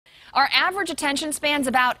Our average attention span's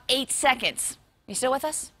about 8 seconds. You still with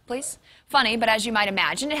us, please? Funny, but as you might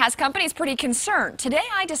imagine, it has companies pretty concerned. Today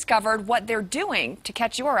I discovered what they're doing to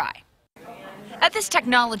catch your eye. At this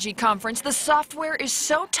technology conference, the software is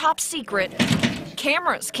so top secret,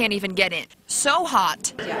 cameras can't even get in. So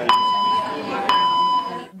hot.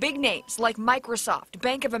 Big names like Microsoft,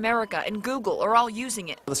 Bank of America, and Google are all using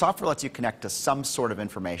it. The software lets you connect to some sort of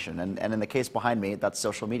information, and in the case behind me, that's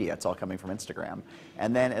social media. It's all coming from Instagram.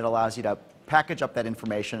 And then it allows you to package up that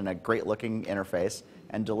information in a great-looking interface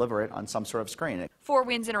and deliver it on some sort of screen. Four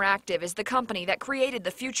Winds Interactive is the company that created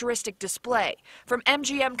the Futuristic display. From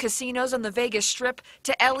MGM casinos on the Vegas Strip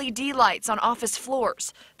to LED lights on office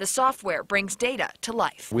floors, the software brings data to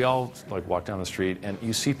life. We all walk down the street and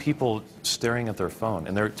you see people staring at their phone,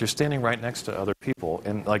 and they're standing right next to other people,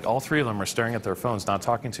 and all three of them are staring at their phones, not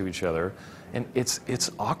talking to each other, and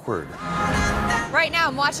it's awkward. Right now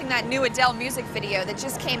I'm watching that new Adele music video that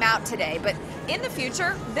just came out today, but in the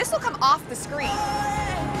future, this will come off the screen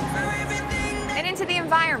and into the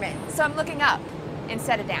environment. So I'm looking up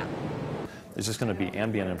instead of down. It's just going to be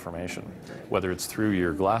ambient information, whether it's through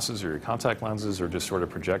your glasses or your contact lenses or just sort of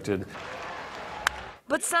projected.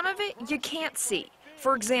 But some of it you can't see.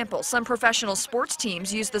 For example, some professional sports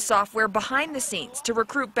teams use the software behind the scenes to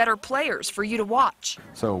recruit better players for you to watch.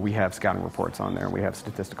 So we have scouting reports on there. We have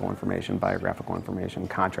statistical information, biographical information,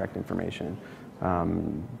 contract information,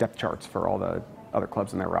 depth charts for all the other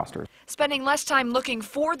clubs in their rosters. Spending less time looking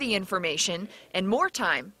for the information and more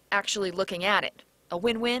time actually looking at it. A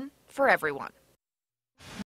win-win for everyone.